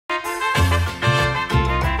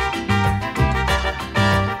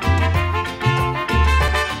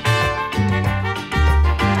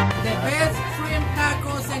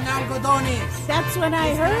what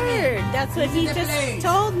I heard. That's what he just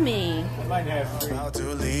told me. About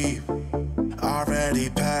to leave, already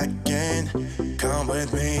packing. Come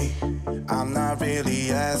with me, I'm not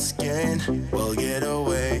really asking. We'll get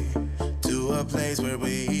away to a place where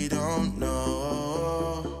we don't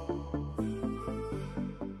know.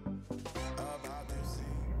 About to see.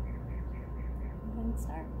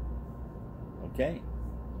 Start. Okay.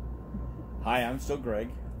 Hi, I'm still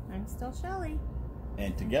Greg. I'm still Shelly.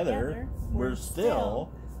 And together we're still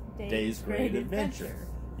Days Great Adventure.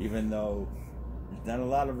 Even though there's not a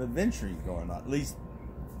lot of adventuring going on. At least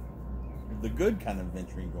the good kind of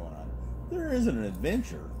adventuring going on. There isn't an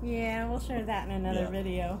adventure. Yeah, we'll share that in another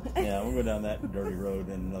video. Yeah, we'll go down that dirty road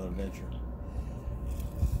in another adventure.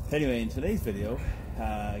 Anyway, in today's video,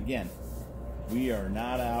 again, we are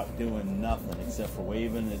not out doing nothing except for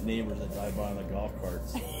waving at neighbors that drive by on the golf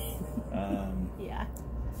carts. Yeah.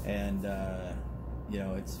 And, you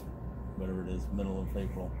know, it's whatever it is, middle of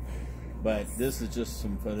April. But this is just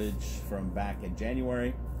some footage from back in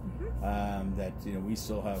January. That, you know, we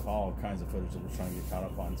still have all kinds of footage that we're trying to get caught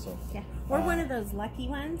up on. So yeah, we're one of those lucky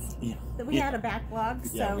ones that we had a backlog,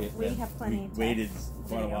 so we have plenty. We waited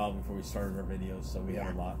quite a while before we started our videos, so we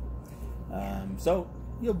have a lot. So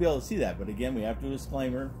you'll be able to see that, but again, we have to do a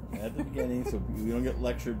disclaimer at the beginning, so we don't get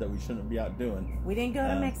lectured that we shouldn't be out doing. We didn't go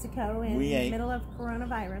to Mexico in the middle of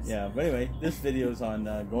coronavirus. Yeah, but anyway, this video is on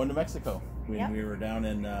going to Mexico. When we were down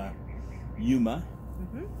in Yuma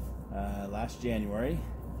last January.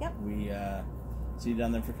 Yep. We stayed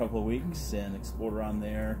down there for a couple of weeks and explored around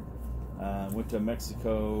there. Went to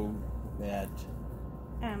Mexico at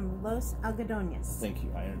Los Algodones. Thank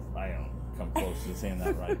you. I don't come close to saying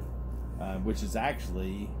that right. Which is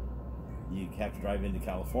actually, you have to drive into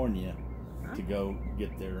California to go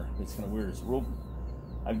get there. It's kind of weird.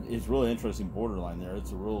 It's really interesting borderline there.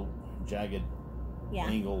 It's a real jagged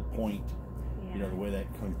angle point. You know, the way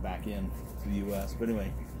that comes back in to the U.S. But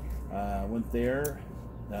anyway, went there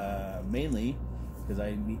mainly because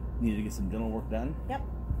I needed to get some dental work done. Yep.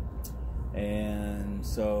 And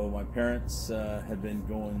so my parents had been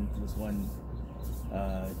going to this one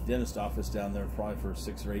dentist office down there probably for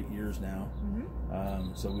 6 or 8 years now.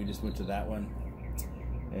 So we just went to that one,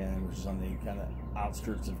 and which is on the kind of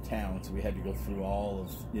outskirts of town. So we had to go through all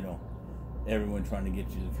of, you know, everyone trying to get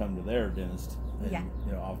you to come to their dentist and,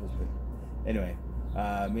 you know, office. But anyway,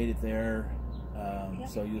 made it there.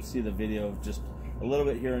 So you'll see the video just a little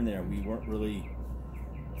bit here and there. We weren't really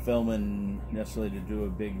filming necessarily to do a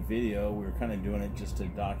big video. We were kind of doing it just to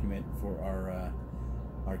document for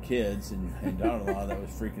our kids and daughter-in-law that was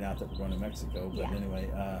freaking out that we're going to Mexico. But anyway,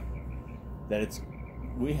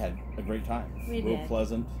 we had a great time. Real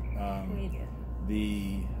pleasant. We did.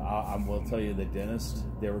 I will tell you, the dentist,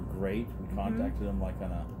 they were great. We contacted them like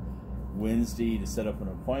on a Wednesday to set up an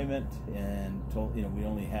appointment, and told, you know, we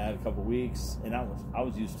only had a couple weeks, and I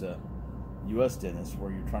was used to U.S. dentists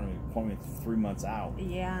where you're trying to make appointments 3 months out.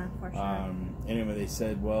 Yeah, for sure. Anyway, they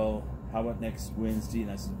said, well, how about next Wednesday?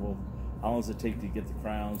 And I said, well, how long does it take to get the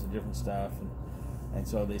crowns and different stuff? And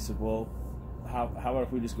so they said, well, how about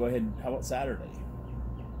if we just go ahead and how about Saturday?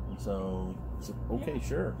 And so I said, okay,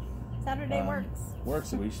 sure. Saturday works.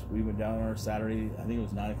 So we went down on Saturday. I think it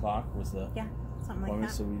was 9 o'clock was the something like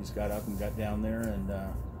that. So we just got up and got down there, and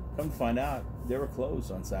come to find out, they were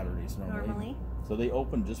closed on Saturdays normally. So they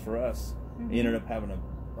opened just for us. They ended up having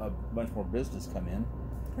a bunch more business come in.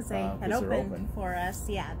 Because they had opened for us,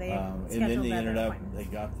 they and then they ended up, they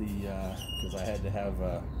got the, because I had to have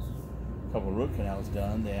a couple of root canals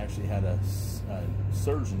done, they actually had a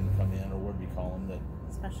surgeon come in, or what do you call them,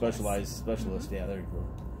 that specialist, yeah, there you go,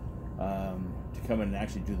 to come in and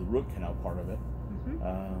actually do the root canal part of it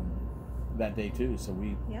that day too. So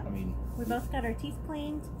we both got our teeth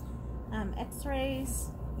cleaned, x-rays.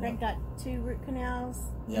 Greg got 2 root canals,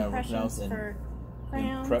 impressions for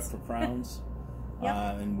crowns. Prep for crowns.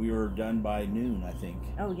 And we were done by noon, I think.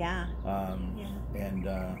 Oh, yeah. And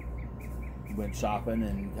went shopping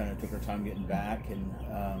and kind of took our time getting back. And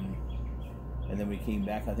then we came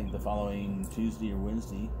back, I think, the following Tuesday or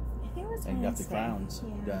Wednesday. I think it was and got the crowns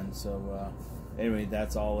done. So anyway,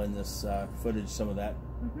 that's all in this footage, some of that.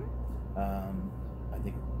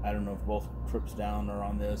 I don't know if both trips down are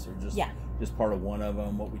on this or just part of one of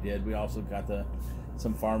them, what we did. We also got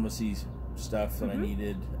some pharmacy stuff that I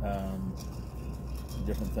needed,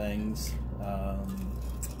 different things.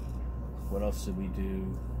 What else did we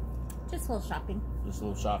do? Just a little shopping. Just a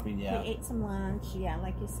little shopping, yeah. We ate some lunch,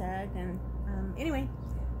 like you said. And anyway,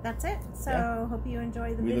 that's it. So hope you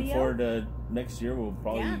enjoy the video. We look forward to next year. We'll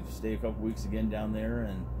probably stay a couple weeks again down there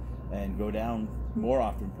and go down more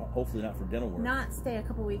often. Hopefully not for dental work. Not stay a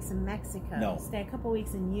couple weeks in Mexico. No. Stay a couple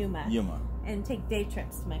weeks in Yuma. Yuma. and take day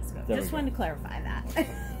trips to Mexico. Just wanted to clarify that.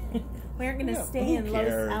 We aren't going to stay in Los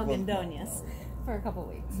Algodones for a couple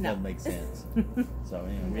weeks. No. That makes sense. So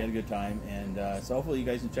anyway, we had a good time, and so hopefully you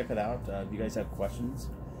guys can check it out. If you guys have questions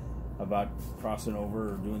about crossing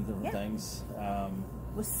over or doing different things,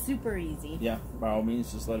 it was super easy. Yeah, by all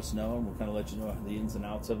means, just let us know, and we'll kind of let you know the ins and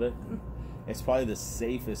outs of it. It's probably the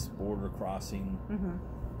safest border crossing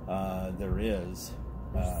there is.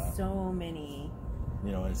 There's so many.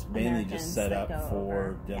 You know, it's mainly Americans just set up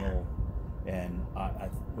for dental and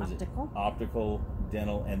optical,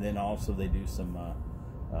 dental, and then also they do some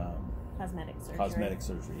cosmetic surgery. Cosmetic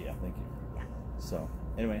surgery, yeah. Thank you. Yeah. So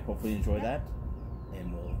anyway, hopefully you enjoy that,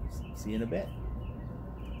 and we'll see you in a bit.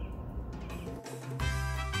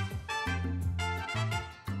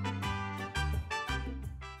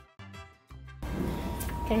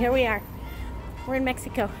 Okay, here we are. We're in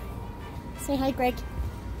Mexico. Say hi, Greg.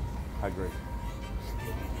 Hi, Greg.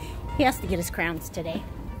 He has to get his crowns today.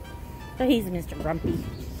 So he's Mr. Grumpy.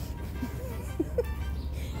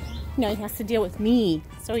 No, he has to deal with me.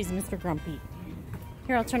 So he's Mr. Grumpy.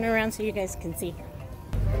 Here, I'll turn it around so you guys can see.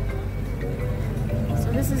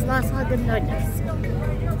 So this is Los Algodones.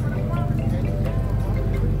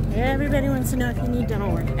 Everybody wants to know if you need dental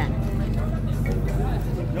work done.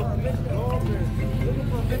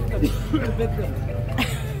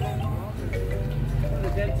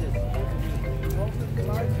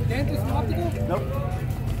 Nope.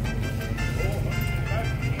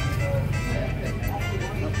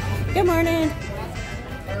 Good morning.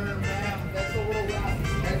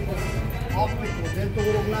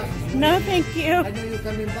 No, thank you. I know you're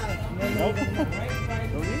coming back. Nope.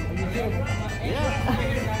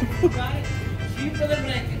 Cheaper than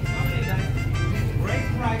blanket. Great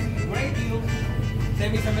price, great deal. Send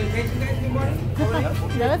me some medication guys in the morning?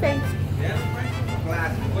 No, thanks. Yeah,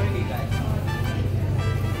 class. What do you need, guys?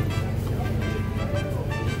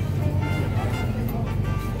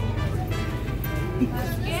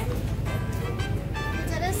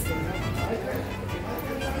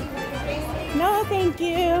 No, thank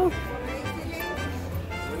you.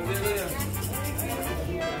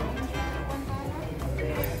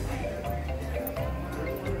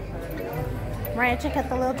 Mariah, check out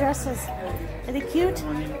the little dresses. Are they cute?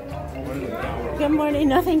 Good morning.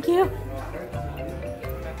 No, thank you.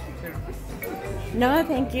 No,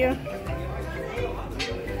 thank you.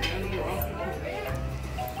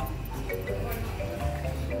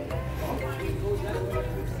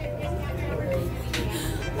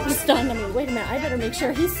 He's stunned on me. Wait a minute. I better make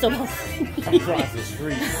sure he's still Across the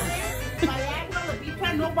street.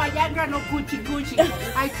 Viagra, no Viagra, no Gucci Gucci.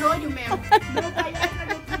 I told you, ma'am. No Viagra,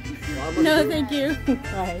 no Gucci. No, thank you.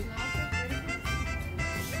 Bye.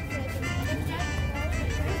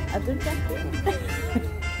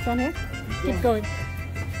 Down here? Keep going.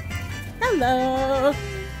 Hello.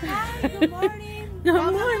 Hi, good morning. Good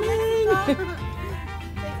morning.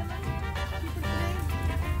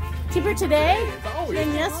 Cheaper today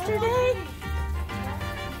than yesterday?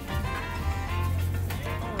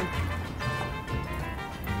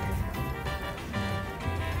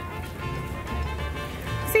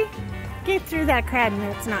 See? Get through that crowd and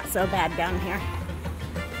it's not so bad down here.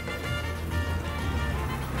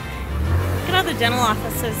 Look at all the dental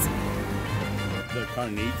offices. The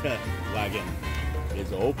Carnita wagon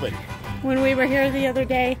is open. When we were here the other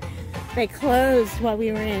day, they closed while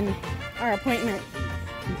we were in our appointment.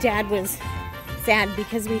 Dad was sad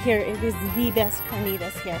because we hear it is the best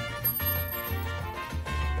carnitas here.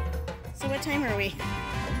 So what time are we?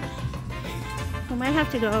 We might have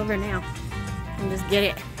to go over now and just get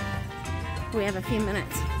it. We have a few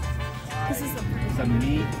minutes. This is some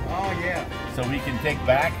meat. Oh, yeah. So we can take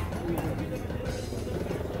back.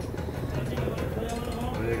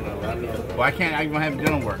 Why can't I have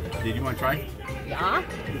dental work? Did you want to try? Yeah.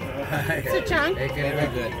 It's a chunk. Very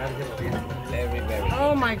good. Very, very.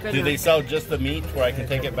 Oh my goodness. Do they sell just the meat where I can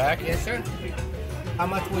take it back? Yes, sir. How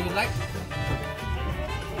much would you like?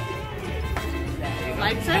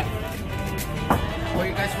 Likes it? Where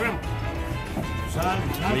you guys from?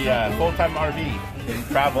 We full-time RV and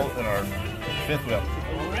travel in our fifth wheel.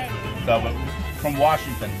 So from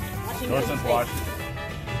Washington. North Washington.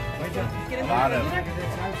 A lot of.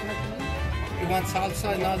 You want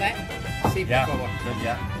salsa and all that? Sí, Yeah, por favor.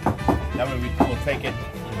 yeah. That way we'll take it,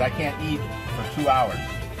 because I can't eat for 2 hours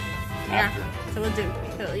after. Yeah, so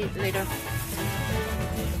we'll eat later.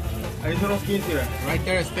 Right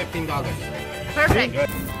there is $15.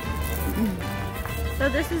 Perfect. So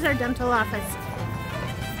this is our dental office.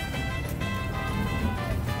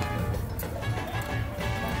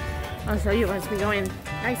 I'll show you as we go in.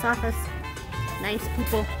 Nice office, nice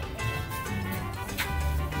people.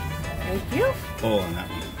 Thank you. Oh, on that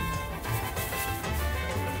one.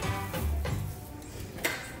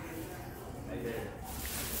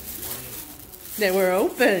 They were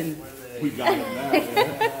open. We got them now.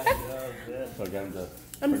 So I got them to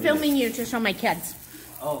I'm filming you to show my kids.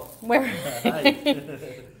 Oh. Where? Hi.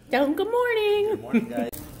 Tell them good morning. Good morning, guys.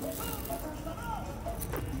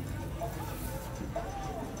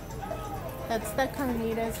 That's the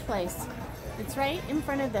Carnita's place. It's right in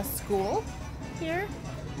front of the school here.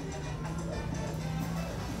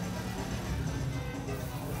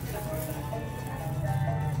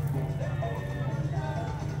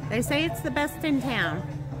 They say it's the best in town.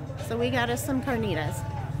 So we got us some carnitas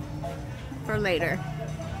for later.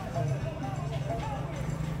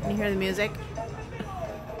 Can you hear the music?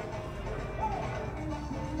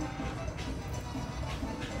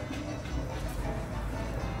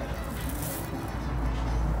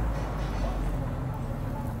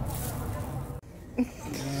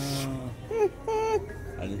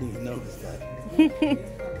 I didn't even notice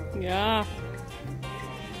that. Yeah.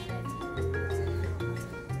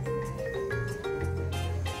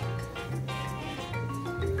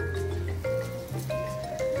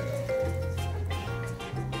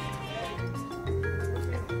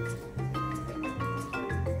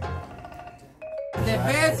 The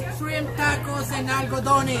best shrimp tacos and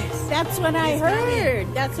algodones. That's what I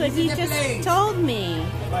heard. That's what he This is the just place. told me.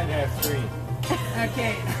 Might have 3.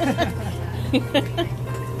 Okay.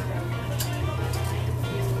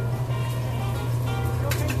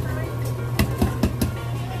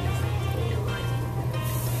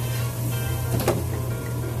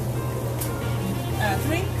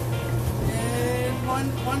 3.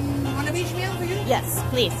 One of each meal for you? Yes,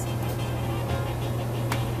 please.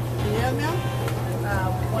 Yeah, ma'am.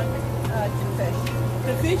 One, 2 fish.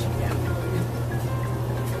 2 fish? Yeah.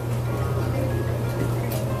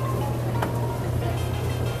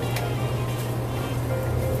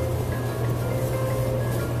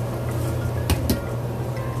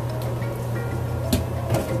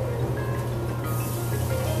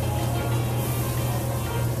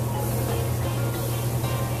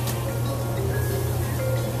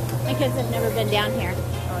 My kids have never been down here.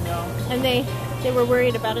 Oh no. And they were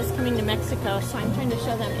worried about us coming to Mexico, so I'm trying to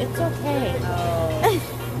show them it's okay.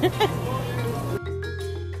 Oh.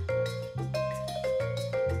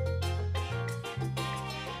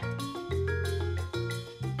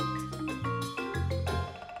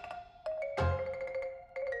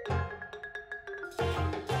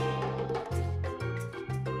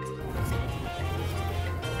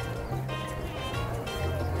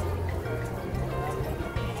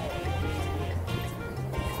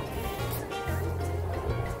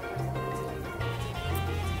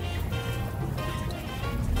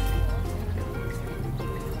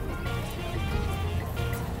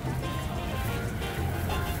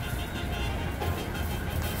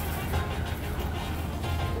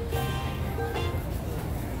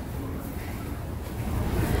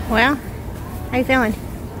 Well, how you feeling?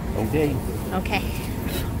 Okay. Okay.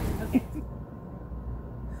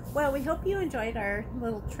 Well, we hope you enjoyed our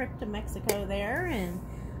little trip to Mexico there,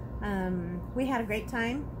 and we had a great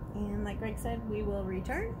time. And like Greg said, we will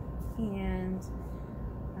return. And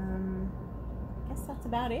I guess that's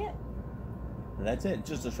about it. That's it.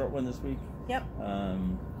 Just a short one this week. Yep.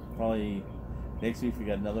 Probably next week we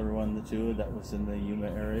got another one, the 2 that was in the Yuma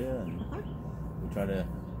area, and we try to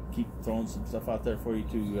keep throwing some stuff out there for you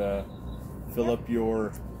to fill up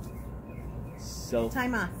your self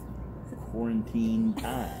Time off. quarantine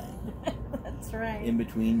time That's right. in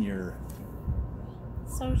between your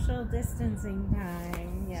Social distancing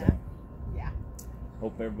time. Yeah. So, Yeah.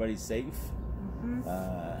 hope everybody's safe,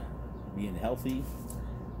 Mhm. being healthy,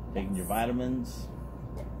 taking your vitamins.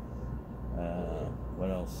 What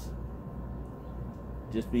else?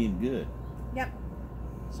 Just being good. Yep.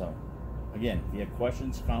 So, again, if you have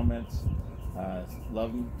questions, comments,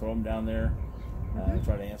 love them, throw them down there.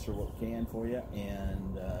 Try to answer what we can for you,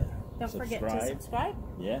 and Don't forget to subscribe. subscribe.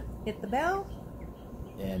 Yeah, Hit the bell.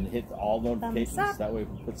 and hit all notifications. up. That way, if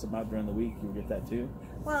we put some out during the week, you'll get that too.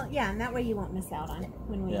 Well, yeah, and that way you won't miss out on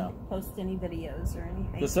when we Yeah. post any videos or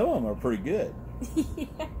anything. But some of them are pretty good. Yeah.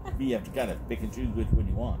 You have to kind of pick and choose which one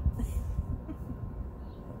you want.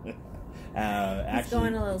 He's Actually,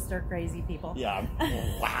 going a little stir crazy, people. yeah.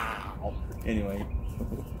 Wow. Anyway,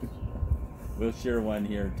 we'll share one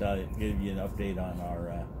here to give you an update on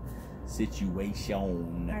our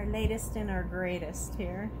situation. Our latest and our greatest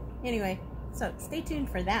here. Anyway, so stay tuned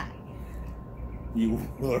for that. You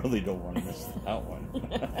really don't want to miss that one.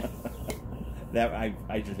 That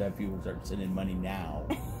I just have people start sending money now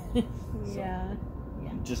Yeah.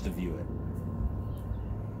 Yeah. just to view it.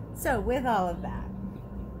 So with all of that,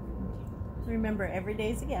 Remember, every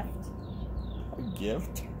day is a gift. A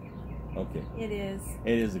gift? Okay. It is.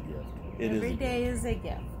 It is a gift. Every day is a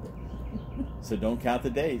gift. So don't count the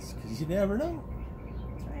days, because you never know.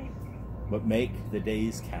 That's right. But make the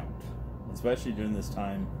days count. Especially during this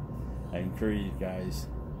time, I encourage you guys,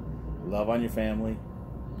 love on your family.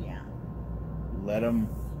 Yeah. Let them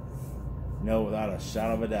know without a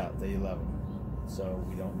shadow of a doubt that you love them. So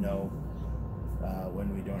we don't know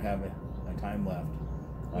when we don't have a time left.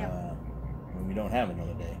 Yep. When we don't have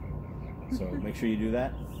another day. So make sure you do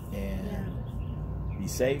that. And be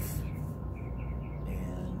safe.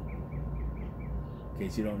 And in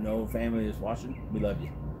case you don't know, family is watching, we love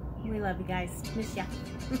you. We love you guys. Miss ya.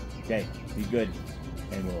 Okay, be good.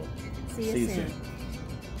 And we'll See you soon.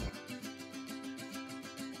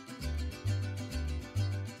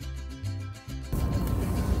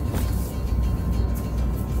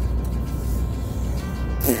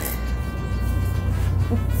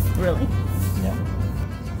 Really? Yeah.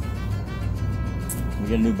 We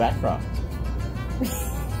get a new backdrop.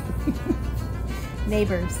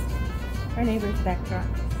 Neighbors. Our neighbor's backdrop.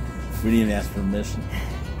 We didn't ask permission.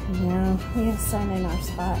 No, we have sun in our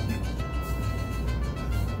spot.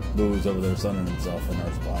 Boo's over there sunning himself in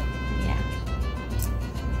our spot. Yeah.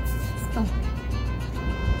 Oh.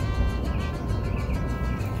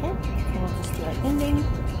 Okay, so we'll just do an ending.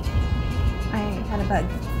 I had a bug.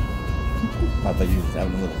 I thought you were just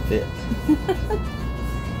having a little fit.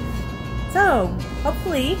 So,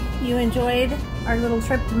 hopefully you enjoyed our little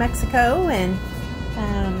trip to Mexico and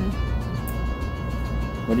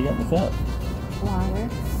What do you got in the cup? water.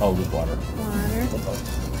 Oh, just water. Water.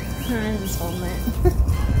 I'm just holding it.